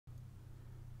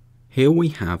Here we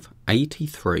have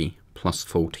 83 plus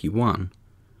 41,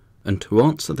 and to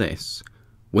answer this,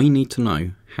 we need to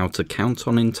know how to count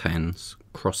on in tens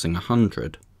crossing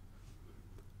 100.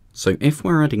 So if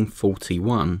we're adding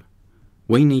 41,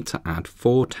 we need to add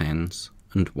 4 tens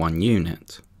and 1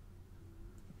 unit.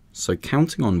 So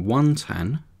counting on 1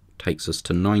 10 takes us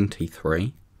to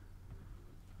 93,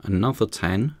 another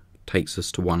 10 takes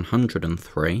us to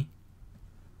 103,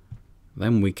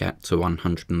 then we get to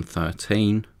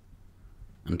 113,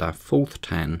 and our fourth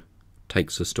 10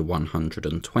 takes us to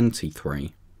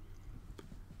 123.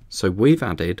 So we've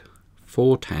added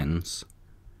 4 tens,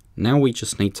 now we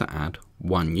just need to add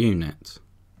 1 unit.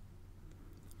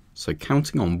 So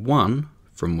counting on 1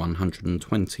 from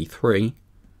 123,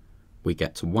 we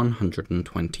get to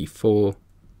 124,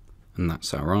 and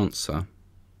that's our answer.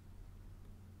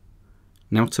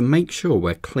 Now to make sure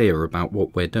we're clear about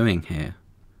what we're doing here,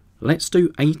 let's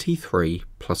do 83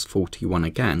 plus 41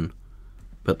 again,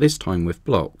 but this time with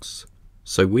blocks,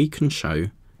 so we can show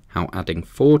how adding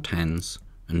 4 tens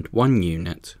and 1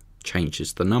 unit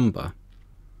changes the number.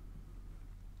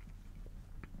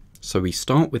 So we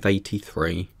start with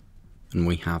 83, and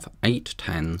we have 8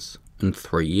 tens and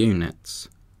 3 units.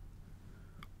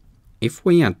 If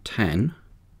we add 10,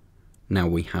 now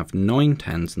we have 9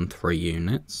 tens and 3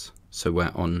 units, so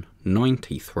we're on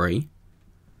 93.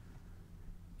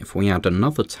 If we add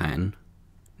another 10,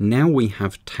 now we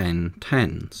have 10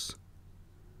 tens.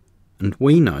 And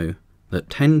we know that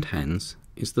 10 tens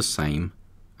is the same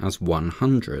as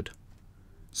 100,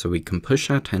 so we can push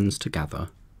our tens together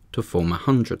to form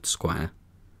 100 square.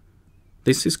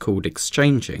 This is called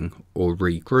exchanging or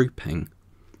regrouping.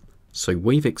 So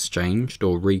we've exchanged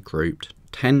or regrouped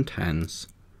 10 tens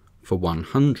for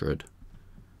 100.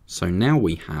 So now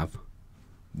we have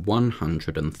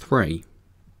 103.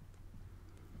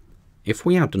 If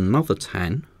we add another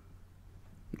 10,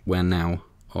 we're now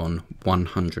on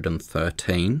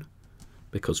 113,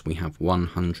 because we have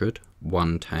 100,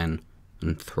 110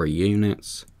 and 3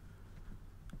 units.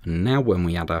 And now when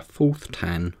we add our fourth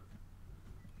 10,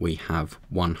 we have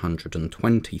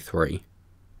 123.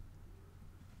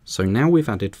 So now we've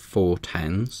added 4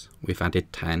 tens, we've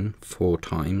added 10 4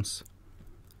 times.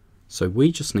 So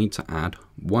we just need to add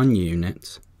 1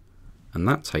 unit, and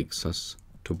that takes us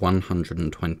to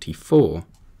 124.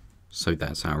 So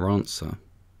that's our answer.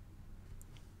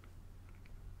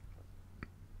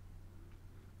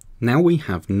 Now we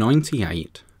have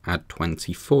 98 add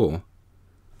 24.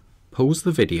 Pause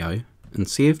the video and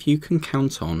see if you can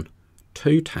count on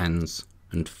 2 tens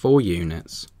and 4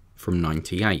 units from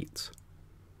 98.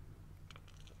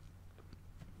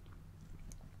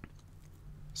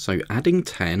 So adding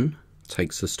 10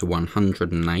 takes us to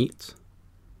 108.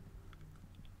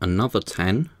 Another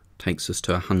 10 takes us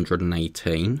to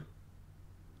 118.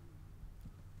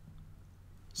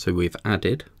 So we've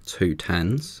added 2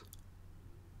 tens.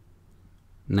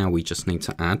 Now we just need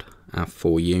to add our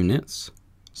 4 units.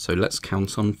 So let's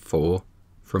count on 4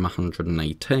 from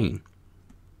 118.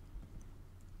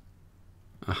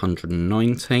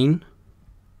 119,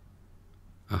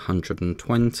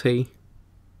 120,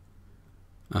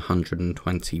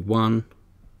 121,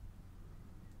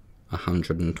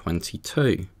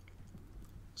 122.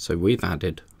 So we've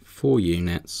added 4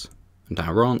 units, and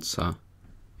our answer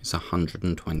is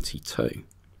 122.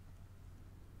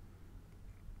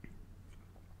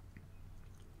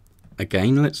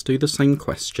 Again, let's do the same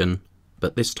question,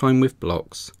 but this time with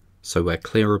blocks, so we're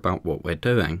clear about what we're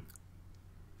doing.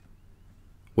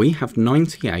 We have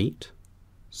 98,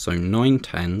 so 9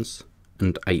 tens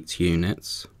and 8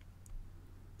 units.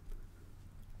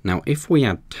 Now if we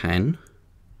add 10,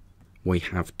 we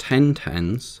have 10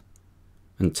 tens,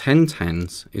 and 10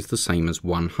 tens is the same as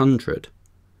 100.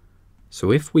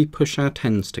 So if we push our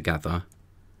tens together,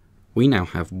 we now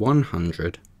have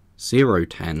 100, 0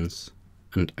 tens,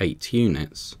 and 8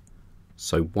 units,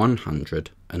 so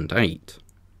 108.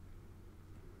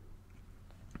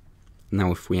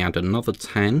 Now if we add another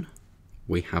 10,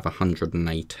 we have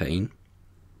 118.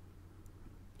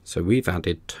 So we've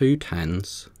added 2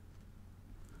 tens.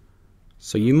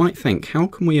 So you might think, how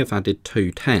can we have added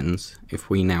 2 tens if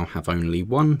we now have only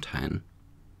 1 10?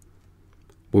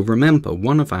 Well, remember,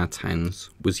 one of our tens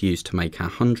was used to make our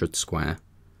 100 square,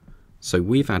 so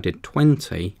we've added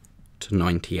 20 to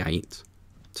 98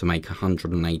 to make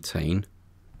 118.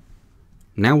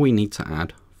 Now we need to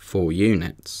add 4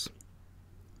 units.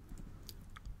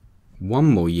 1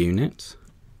 more unit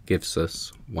gives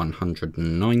us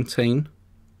 119.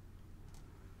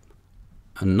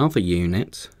 Another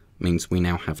unit means we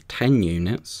now have 10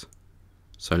 units,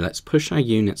 so let's push our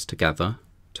units together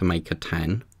to make a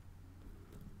 10.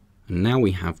 And now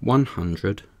we have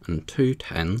 100 and 2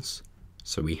 tens,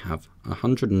 so we have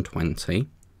 120.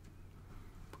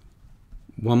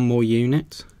 One more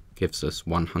unit gives us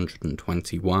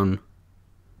 121,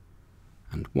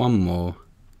 and one more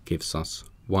gives us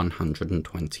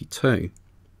 122.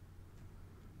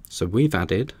 So we've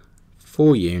added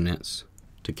 4 units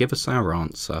to give us our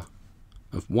answer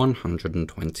of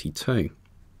 122.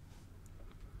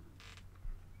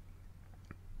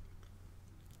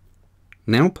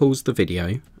 Now pause the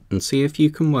video and see if you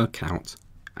can work out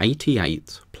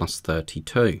 88 plus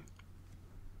 32.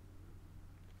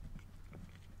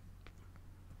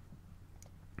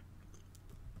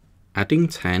 Adding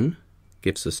 10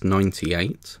 gives us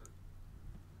 98,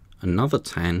 another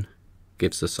 10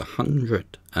 gives us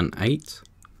 108,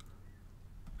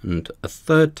 and a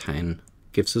third 10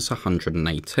 gives us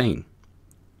 118.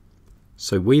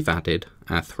 So we've added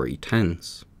our 3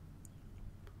 tens.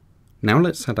 Now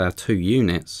let's add our 2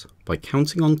 units by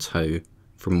counting on 2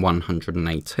 from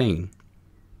 118.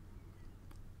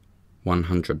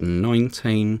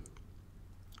 119,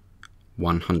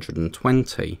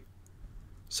 120.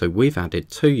 So we've added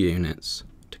 2 units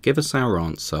to give us our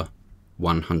answer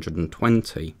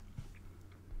 120.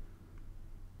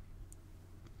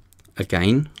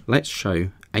 Again, let's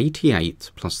show 88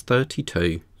 plus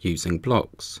 32 using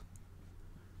blocks.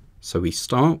 So we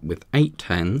start with 8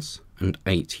 tens and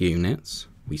 8 units.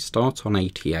 We start on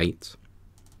 88.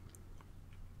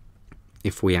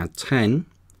 If we add 10,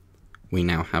 we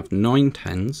now have 9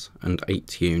 tens and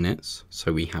 8 units,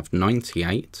 so we have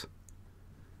 98.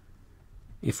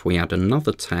 If we add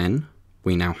another 10,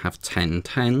 we now have 10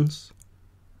 tens.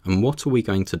 And what are we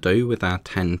going to do with our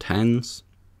 10 tens?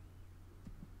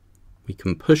 We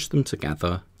can push them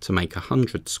together to make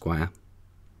 100 square.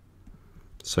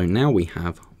 So now we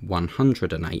have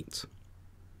 108.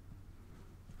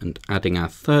 And adding our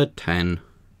third 10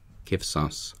 gives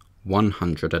us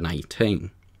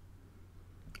 118.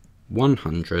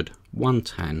 100,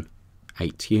 110,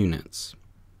 8 units.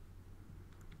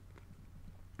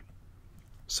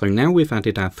 So now we've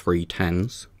added our 3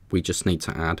 tens, we just need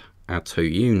to add our 2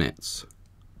 units.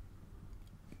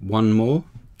 One more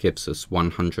gives us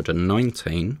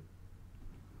 119,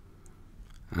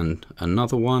 and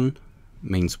another one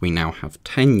means we now have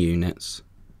 10 units,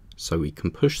 so we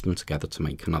can push them together to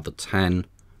make another 10,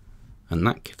 and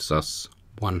that gives us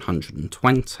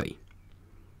 120.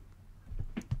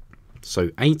 So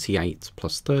 88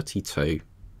 plus 32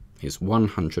 is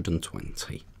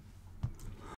 120.